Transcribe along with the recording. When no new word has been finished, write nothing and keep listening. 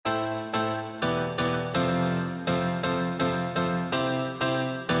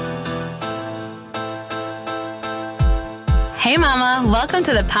Hey mama, welcome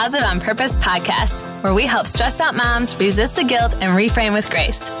to the Positive on Purpose podcast, where we help stressed out moms resist the guilt and reframe with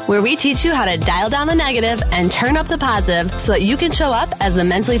grace. Where we teach you how to dial down the negative and turn up the positive so that you can show up as the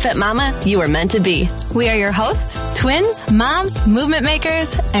mentally fit mama you were meant to be. We are your hosts, twins, moms, movement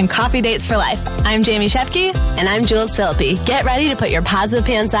makers, and coffee dates for life. I'm Jamie Shepke. And I'm Jules Philippi. Get ready to put your positive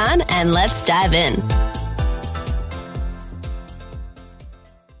pants on and let's dive in.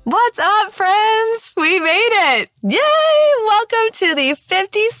 What's up, friends? We made it. Yay! Welcome to the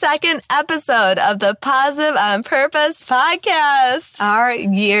 52nd episode of the Positive on Purpose podcast. Our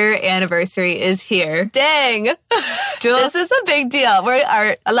year anniversary is here. Dang. Jules, this is a big deal. We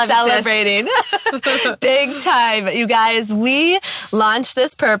are celebrating big time. You guys, we launched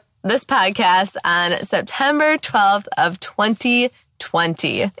this podcast on September 12th of 2020.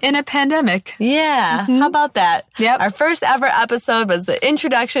 In a pandemic. Yeah. How about that? Yep. Our first ever episode was the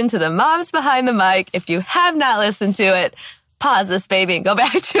introduction to the Moms Behind the Mic. If you have not listened to it, pause this baby and go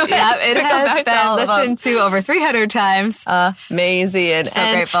back to it. Yep, it has been listened to over 300 times. Amazing.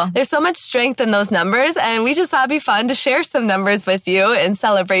 So grateful. There's so much strength in those numbers, and we just thought it'd be fun to share some numbers with you in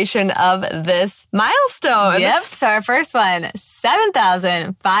celebration of this milestone. Yep. So our first one,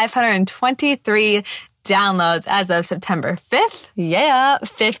 7,523 downloads as of September 5th. Yeah,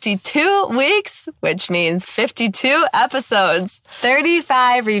 52 weeks, which means 52 episodes.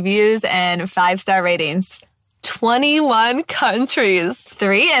 35 reviews and 5-star ratings. 21 countries.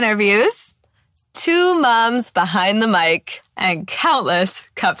 3 interviews. 2 moms behind the mic. And countless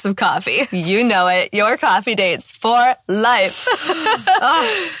cups of coffee. You know it. Your coffee dates for life.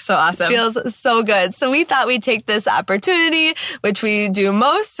 Oh, so awesome. Feels so good. So we thought we'd take this opportunity, which we do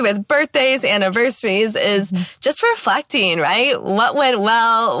most with birthdays, anniversaries, is just reflecting, right? What went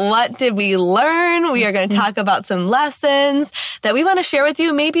well? What did we learn? We are going to talk about some lessons that we want to share with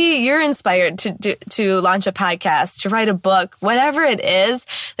you. Maybe you're inspired to launch a podcast, to write a book, whatever it is.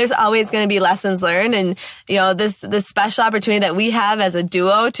 There's always going to be lessons learned. And, you know, this special opportunity that we have as a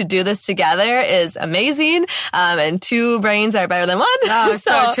duo to do this together is amazing. And 2 brains are better than 1. Oh,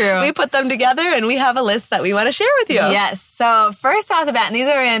 so true. We put them together and we have a list that we want to share with you. Yes. So first off the bat, and these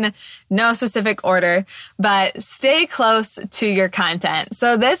are in no specific order, but stay close to your content.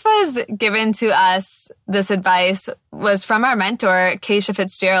 So this was given to us, this advice was from our mentor, Keisha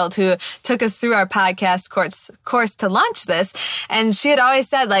Fitzgerald, who took us through our podcast course to launch this. And she had always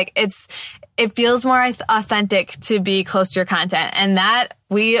said, like, it feels more authentic to be close to your content, and that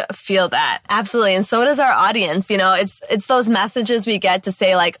we feel that. Absolutely. And so does our audience. You know, it's those messages we get to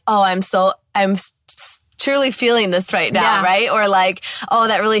say like, oh, I'm truly feeling this right now, right? Or like, oh,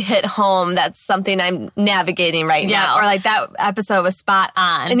 that really hit home. That's something I'm navigating right now. Or like that episode was spot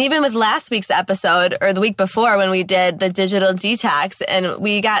on. And even with last week's episode or the week before when we did the digital detox, and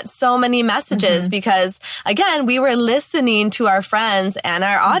we got so many messages because, again, we were listening to our friends and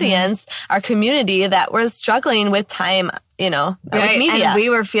our audience, our community that was struggling with time, you know, with media. And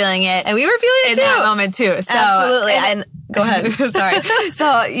we were feeling it. And we were feeling it in that moment too. So, absolutely. And go ahead. Sorry.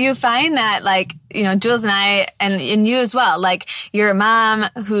 So you find that, like, you know, Jules and I, and you as well, like, you're a mom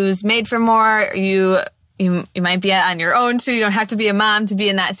who's made for more. You might be on your own too. You don't have to be a mom to be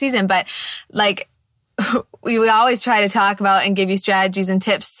in that season, but like, we always try to talk about and give you strategies and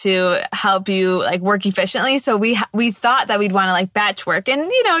tips to help you like work efficiently. So we thought that we'd want to like batch work, and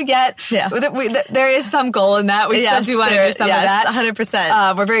you know, yet there is some goal in that. We still do want to do some of that.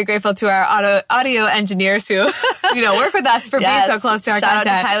 100%. We're very grateful to our audio engineers who you know work with us for being so close to our content. Shout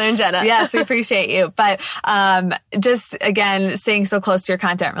out to Tyler and Jenna. Yes, we appreciate you. But just again, staying so close to your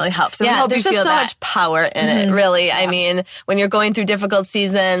content really helps. So we hope you feel that. There's just so much power in it. Really, I mean, when you're going through difficult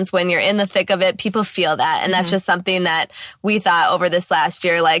seasons, when you're in the thick of it, people feel that. And that's just something that we thought over this last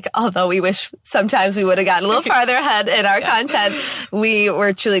year, like, although we wish sometimes we would have gotten a little farther ahead in our content, we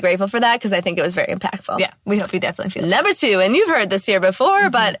were truly grateful for that because I think it was very impactful. Yeah, we hope you definitely feel that. Number 2, and you've heard this here before,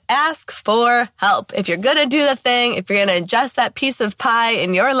 but ask for help. If you're going to do the thing, if you're going to adjust that piece of pie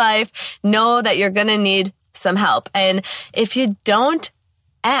in your life, know that you're going to need some help. And if you don't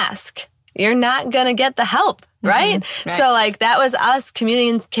ask, you're not going to get the help. Right? Right? So like that was us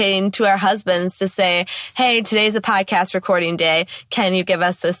communicating to our husbands to say, hey, today's a podcast recording day. Can you give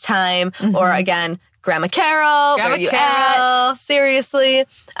us this time? Or again, Grandma Carol, where you at? Seriously.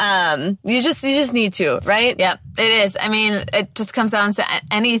 You just need to, right? Yeah, it is. I mean, it just comes down to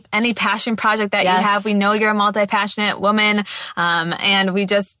any passion project that you have. We know you're a multi-passionate woman. And we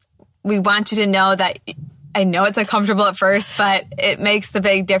want you to know that I know it's uncomfortable at first, but it makes the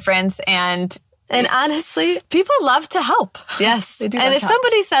big difference. And And honestly, people love to help. yes. They do And love if to help.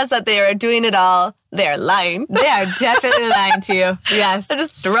 somebody says that they are doing it all, they're lying. They are definitely lying to you. Yes. So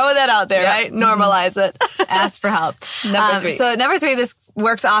just throw that out there, right? Normalize it. Ask for help. Number 3. So number 3, this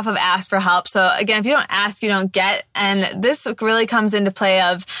works off of ask for help. So again, if you don't ask, you don't get. And this really comes into play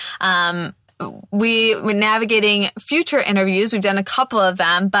of, we're navigating future interviews. We've done a couple of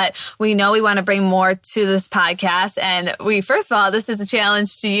them, but we know we want to bring more to this podcast. And first of all, this is a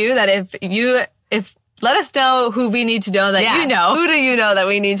challenge to you that if let us know who we need to know that you know. Who do you know that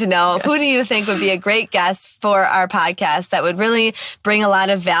we need to know? Yes. Who do you think would be a great guest for our podcast that would really bring a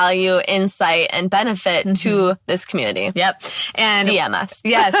lot of value, insight, and benefit to this community? Yep. And DM us.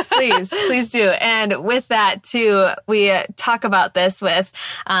 Yes, please do. And with that too, we talk about this with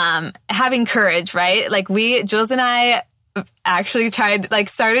having courage, right? Like Jules and I actually started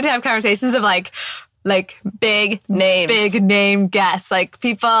to have conversations of like big name guests, like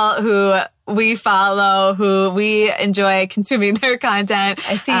people who we follow, who we enjoy consuming their content.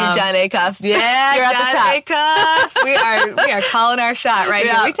 I see you, Jon Acuff. Yeah, you're at the top. We are calling our shot right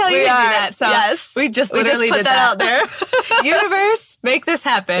here. We tell you to do that. So yes. we just literally put did that out there. Universe, make this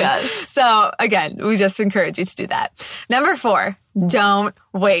happen. Yes. So again, we just encourage you to do that. Number 4, don't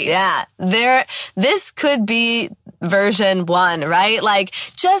wait. Yeah. This could be version 1, right? Like,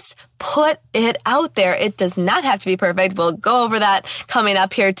 just put it out there. It does not have to be perfect. We'll go over that coming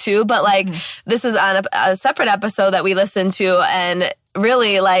up here too. But this is on a separate episode that we listened to, and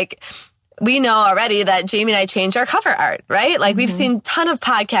really we know already that Jamie and I changed our cover art, right? Like we've seen a ton of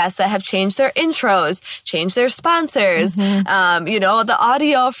podcasts that have changed their intros, changed their sponsors, the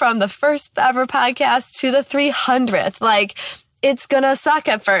audio from the first ever podcast to the 300th. It's gonna suck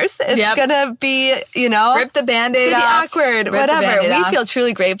at first. It's gonna be, rip the Band-Aid off. It's gonna be awkward, whatever. We feel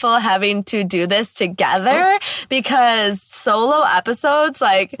truly grateful having to do this together because solo episodes,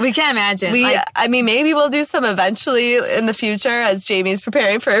 we can't imagine. Maybe we'll do some eventually in the future as Jamie's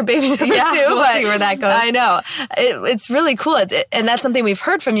preparing for her baby number 2. We'll see where that goes. I know. It's really cool. And that's something we've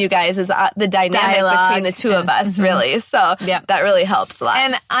heard from you guys is the dynamic between the two of us, really. So that really helps a lot.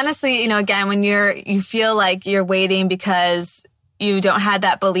 And honestly, again, when you feel like you're waiting because you don't have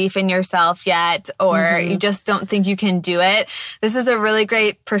that belief in yourself yet, or you just don't think you can do it, this is a really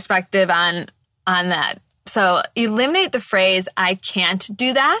great perspective on that. So eliminate the phrase, I can't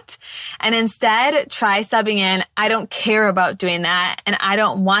do that. And instead try subbing in, I don't care about doing that. And I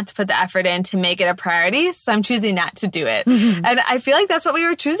don't want to put the effort in to make it a priority. So I'm choosing not to do it. And I feel like that's what we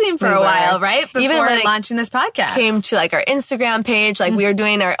were choosing for a while, right? Before even when launching this podcast. Came to our Instagram page, we were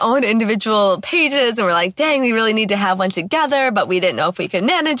doing our own individual pages and we're like, dang, we really need to have one together, but we didn't know if we could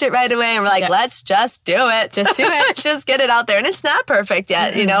manage it right away. And we're like, let's just do it. Just do it. Just get it out there. And it's not perfect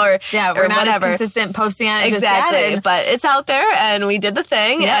yet, we're not as consistent posting on it. Exactly. But it's out there and we did the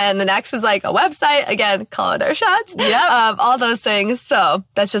thing. And the next is a website. Again, call it our shots. All those things. So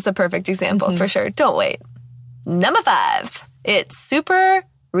that's just a perfect example for sure. Don't wait. Number 5, it's super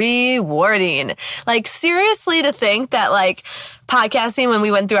rewarding. Seriously, to think that podcasting, when we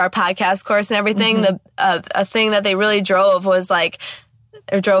went through our podcast course and everything, a thing that they really drove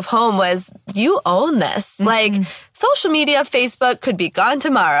home was you own this. Social media, Facebook could be gone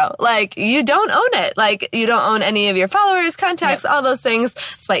tomorrow. You don't own it. You don't own any of your followers, contacts, all those things.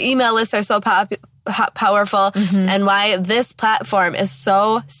 That's why email lists are so powerful and why this platform is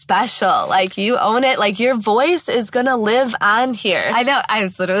so special. You own it. Your voice is going to live on here. I know.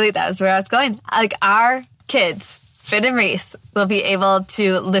 That was where I was going. Our kids, Finn and Reese, will be able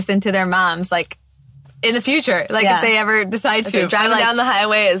to listen to their moms, in the future, if they ever decide to. Driving down the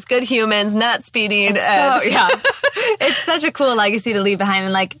highway as good humans, not speeding. It's such a cool legacy to leave behind.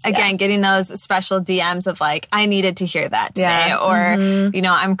 And again, getting those special DMs of I needed to hear that today. Or,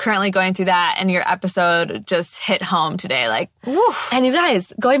 I'm currently going through that and your episode just hit home today. Woof. And you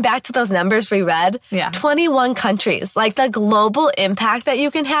guys, going back to those numbers we read, 21 countries, the global impact that you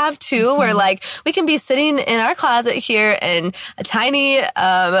can have too, where we can be sitting in our closet here in a tiny,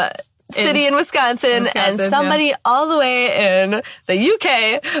 city in Wisconsin and somebody all the way in the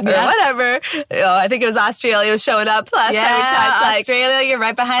UK or whatever. I think it was Australia was showing up last time we checked. Australia, you're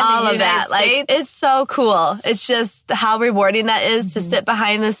right behind all the of that. States. It's so cool. It's just how rewarding that is to sit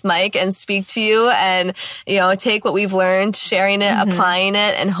behind this mic and speak to you and, take what we've learned, sharing it, applying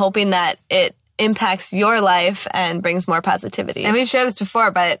it, and hoping that it impacts your life and brings more positivity. And we've shared this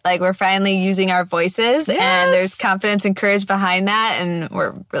before, but we're finally using our voices and there's confidence and courage behind that. And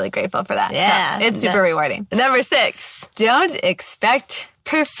we're really grateful for that. Yeah. So it's super rewarding. Number 6. Don't expect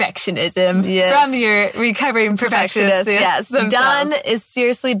perfectionism from your recovering perfectionist. Yes. Done is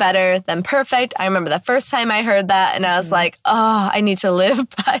seriously better than perfect. I remember the first time I heard that and I was like, oh, I need to live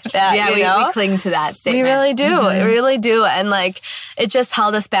by that. Yeah, we cling to that statement. We really do. We really do. And like, it just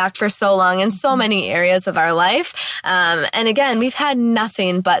held us back for so long in so many areas of our life. And again, we've had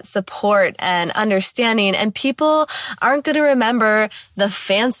nothing but support and understanding, and people aren't going to remember the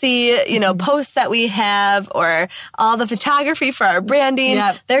fancy, posts that we have or all the photography for our branding.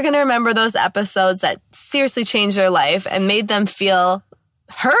 Yep. They're going to remember those episodes that seriously changed their life and made them feel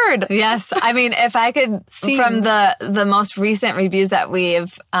heard. Yes. I mean, if I could see from the most recent reviews that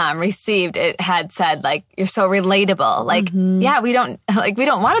we've received, it had said like, you're so relatable. Like, we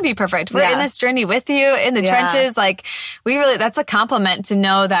don't want to be perfect. We're in this journey with you in the trenches. Like that's a compliment to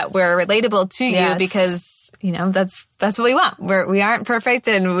know that we're relatable to you because, that's what we want. We aren't perfect,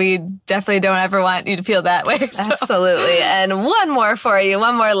 and we definitely don't ever want you to feel that way. So. Absolutely. And one more for you,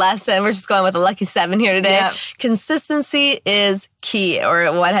 one more lesson. We're just going with a lucky 7 here today. Yep. Consistency is key,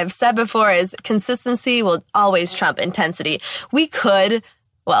 or what I've said before is consistency will always trump intensity. We could,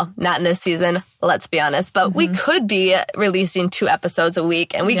 well, not in this season, let's be honest, but we could be releasing 2 episodes a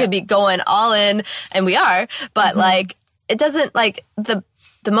week, and we could be going all in, and we are, but like, it doesn't like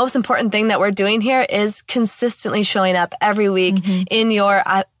the most important thing that we're doing here is consistently showing up every week in your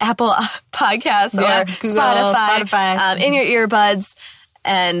Apple Podcasts or Google, Spotify. In your earbuds,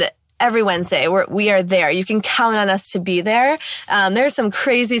 and every Wednesday we are there. You can count on us to be there. There's some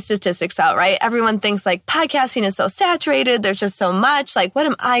crazy statistics out, right? Everyone thinks like podcasting is so saturated. There's just so much. Like, what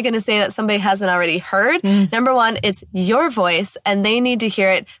am I going to say that somebody hasn't already heard? Number one, it's your voice, and they need to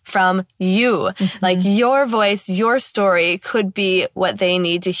hear it from you. Like your voice, your story could be what they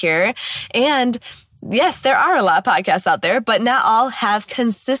need to hear. And yes, there are a lot of podcasts out there, but not all have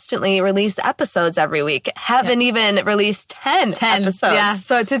consistently released episodes every week. Haven't even released 10 episodes. Yeah.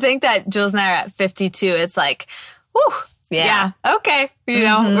 So to think that Jules and I are at 52, it's like, whew. Yeah. Okay.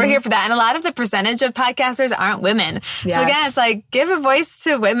 We're here for that. And a lot of the percentage of podcasters aren't women. Yes. So again, it's like, give a voice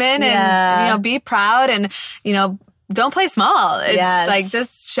to women and, be proud and, don't play small. It's like,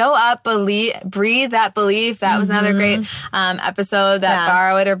 just show up, breathe that belief. That was another great episode, that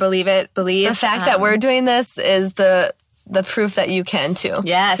borrow it or believe it, believe. The fact that we're doing this is the proof that you can too.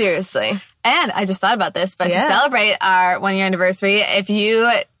 Yes. Seriously. And I just thought about this, but to celebrate our 1-year anniversary, if you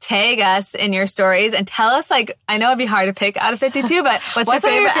tag us in your stories and tell us, like, I know it'd be hard to pick out of 52, but what's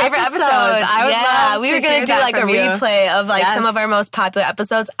your favorite episodes? I would love we were going to do like a replay of like some of our most popular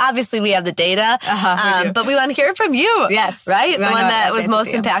episodes. Obviously, we have the data, but we want to hear it from you. Yes. Right? The one that was most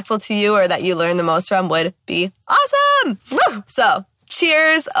impactful to you or that you learned the most from would be awesome. Woo! So,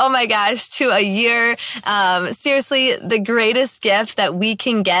 cheers, oh my gosh, to a year. Seriously, the greatest gift that we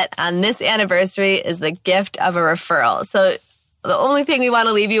can get on this anniversary is the gift of a referral. So the only thing we want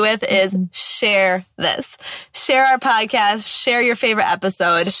to leave you with is share this. Share our podcast, share your favorite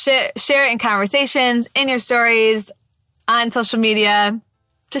episode. Share it in conversations, in your stories, on social media.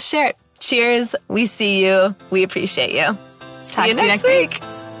 Just share it. Cheers. We see you. We appreciate you. Talk to you next week.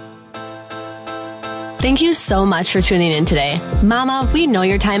 Thank you so much for tuning in today. Mama, we know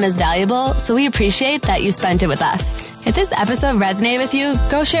your time is valuable, so we appreciate that you spent it with us. If this episode resonated with you,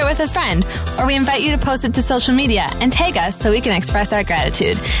 go share it with a friend, or we invite you to post it to social media and tag us so we can express our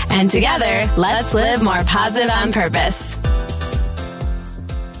gratitude. And together, let's live more positive on purpose.